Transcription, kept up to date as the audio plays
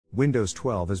Windows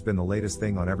 12 has been the latest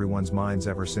thing on everyone's minds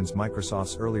ever since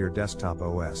Microsoft's earlier desktop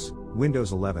OS,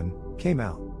 Windows 11, came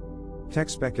out. Tech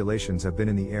speculations have been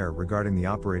in the air regarding the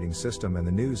operating system, and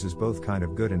the news is both kind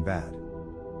of good and bad.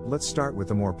 Let's start with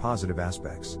the more positive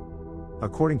aspects.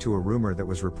 According to a rumor that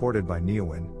was reported by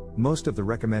Neowin, most of the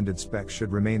recommended specs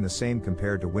should remain the same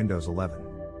compared to Windows 11.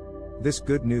 This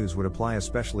good news would apply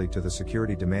especially to the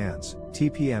security demands,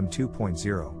 TPM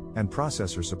 2.0, and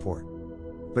processor support.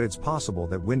 But it's possible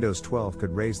that Windows 12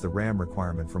 could raise the RAM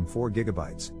requirement from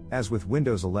 4GB, as with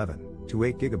Windows 11, to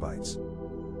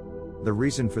 8GB. The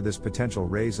reason for this potential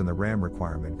raise in the RAM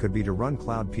requirement could be to run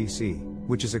Cloud PC,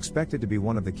 which is expected to be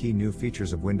one of the key new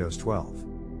features of Windows 12.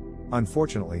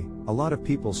 Unfortunately, a lot of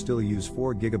people still use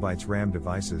 4GB RAM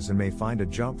devices and may find a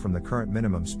jump from the current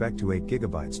minimum spec to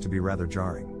 8GB to be rather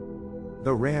jarring.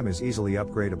 Though RAM is easily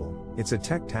upgradable, it's a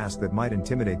tech task that might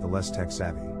intimidate the less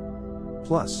tech-savvy.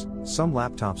 Plus, some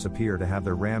laptops appear to have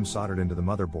their RAM soldered into the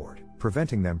motherboard,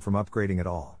 preventing them from upgrading at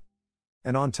all.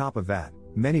 And on top of that,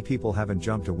 many people haven't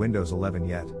jumped to Windows 11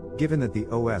 yet, given that the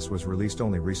OS was released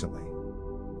only recently.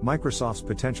 Microsoft's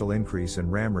potential increase in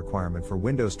RAM requirement for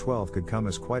Windows 12 could come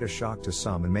as quite a shock to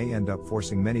some and may end up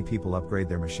forcing many people upgrade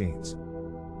their machines.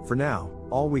 For now,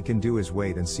 all we can do is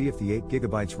wait and see if the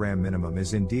 8GB RAM minimum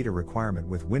is indeed a requirement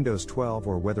with Windows 12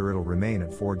 or whether it'll remain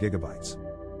at 4GB.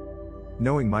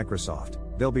 Knowing Microsoft,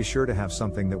 they'll be sure to have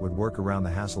something that would work around the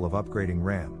hassle of upgrading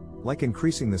RAM, like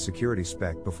increasing the security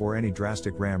spec before any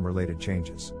drastic RAM-related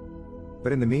changes.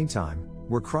 But in the meantime,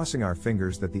 we're crossing our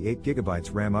fingers that the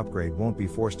 8GB RAM upgrade won't be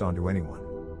forced onto anyone.